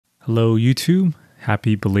Hello YouTube,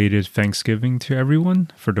 happy belated Thanksgiving to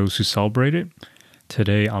everyone for those who celebrate it.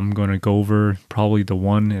 Today I'm going to go over probably the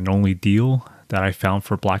one and only deal that I found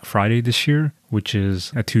for Black Friday this year, which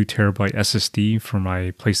is a 2TB SSD for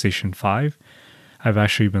my PlayStation 5. I've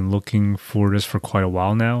actually been looking for this for quite a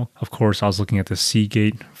while now. Of course, I was looking at the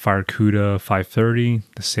Seagate Firecuda 530,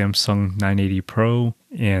 the Samsung 980 Pro,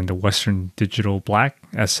 and the Western Digital Black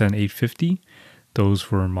SN850.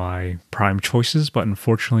 Those were my prime choices, but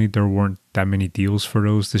unfortunately there weren't that many deals for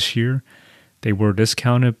those this year. They were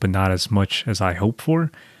discounted, but not as much as I hoped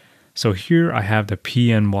for. So here I have the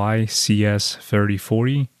PNY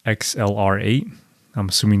CS3040 XLR8. I'm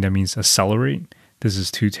assuming that means accelerate. This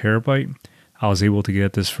is 2TB. I was able to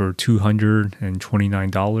get this for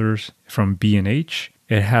 $229 from B&H.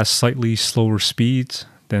 It has slightly slower speeds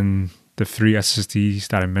than the three SSDs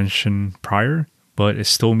that I mentioned prior, but it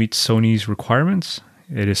still meets Sony's requirements.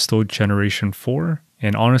 It is still generation 4.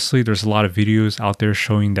 And honestly, there's a lot of videos out there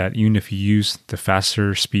showing that even if you use the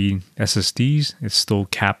faster speed SSDs, it's still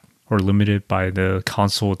capped or limited by the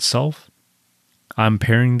console itself. I'm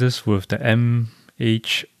pairing this with the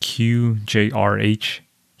MHQJRH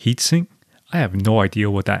heatsink. I have no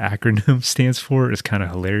idea what that acronym stands for. It's kind of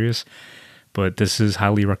hilarious, but this is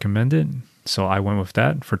highly recommended. So I went with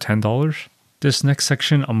that for $10. This next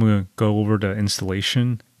section, I'm going to go over the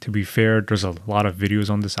installation. To be fair, there's a lot of videos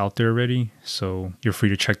on this out there already, so you're free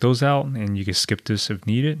to check those out and you can skip this if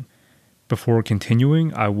needed. Before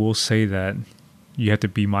continuing, I will say that you have to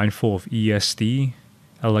be mindful of ESD,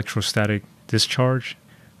 electrostatic discharge,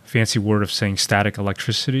 fancy word of saying static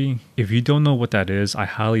electricity. If you don't know what that is, I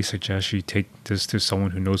highly suggest you take this to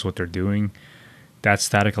someone who knows what they're doing. That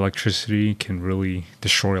static electricity can really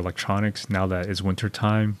destroy electronics now that it's winter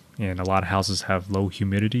time and a lot of houses have low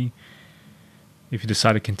humidity. If you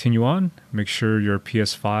decide to continue on, make sure your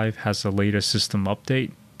PS5 has the latest system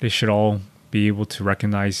update. They should all be able to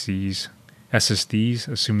recognize these SSDs,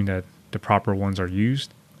 assuming that the proper ones are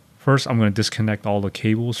used. First, I'm going to disconnect all the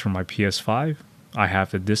cables from my PS5. I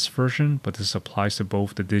have the disc version, but this applies to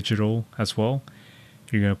both the digital as well.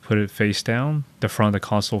 You're going to put it face down, the front of the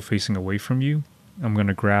console facing away from you. I'm going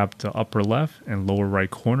to grab the upper left and lower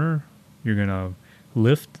right corner. You're going to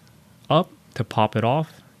lift up to pop it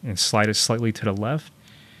off and slide it slightly to the left.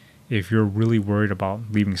 If you're really worried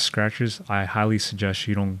about leaving scratches, I highly suggest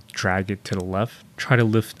you don't drag it to the left. Try to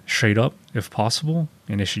lift straight up if possible,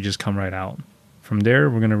 and it should just come right out. From there,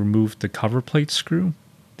 we're going to remove the cover plate screw.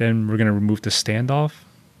 Then we're going to remove the standoff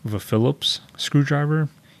with a Phillips screwdriver.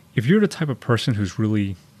 If you're the type of person who's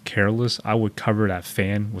really careless, I would cover that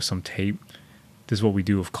fan with some tape. This is what we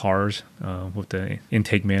do with cars, with the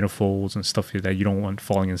intake manifolds and stuff that you don't want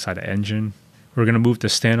falling inside the engine. We're going to move the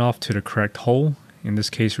standoff to the correct hole. In this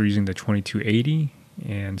case, we're using the 2280,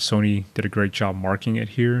 and Sony did a great job marking it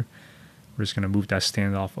here. We're just going to move that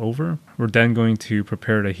standoff over. We're then going to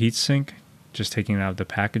prepare the heatsink, just taking it out of the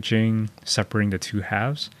packaging, separating the two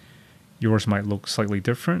halves. Yours might look slightly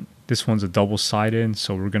different. This one's a double-sided,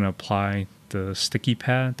 so we're going to apply the sticky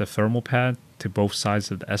pad, the thermal pad, to both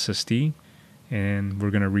sides of the SSD. And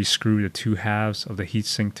we're going to rescrew the two halves of the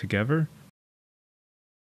heatsink together.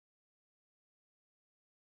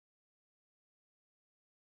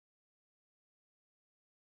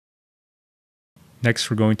 Next,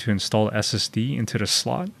 we're going to install the SSD into the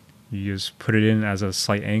slot. You just put it in as a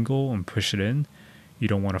slight angle and push it in. You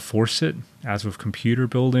don't want to force it. As with computer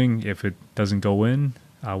building, if it doesn't go in,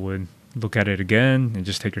 I would look at it again and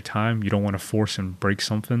just take your time. You don't want to force and break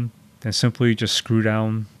something. Then simply just screw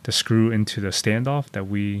down the screw into the standoff that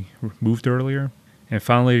we moved earlier. And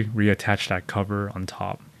finally, reattach that cover on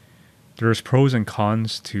top. There's pros and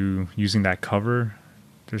cons to using that cover.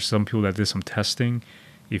 There's some people that did some testing.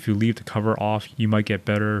 If you leave the cover off, you might get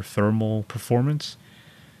better thermal performance.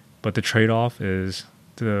 But the trade-off is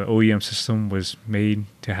the OEM system was made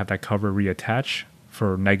to have that cover reattach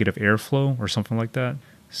for negative airflow or something like that.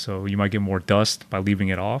 So you might get more dust by leaving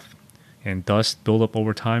it off. And dust buildup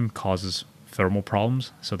over time causes thermal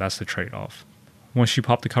problems, so that's the trade-off. Once you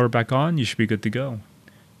pop the cover back on, you should be good to go.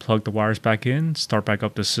 Plug the wires back in, start back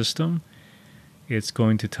up the system. It's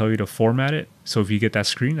going to tell you to format it. So if you get that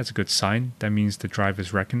screen, that's a good sign. That means the drive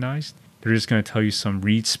is recognized. They're just going to tell you some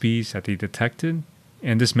read speeds that they detected.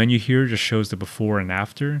 And this menu here just shows the before and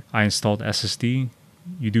after. I installed SSD.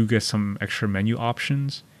 You do get some extra menu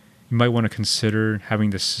options. You might want to consider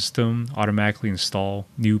having the system automatically install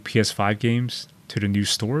new PS5 games to the new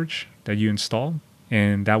storage that you install.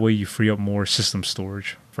 And that way you free up more system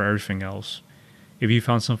storage for everything else. If you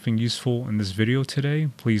found something useful in this video today,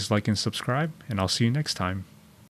 please like and subscribe, and I'll see you next time.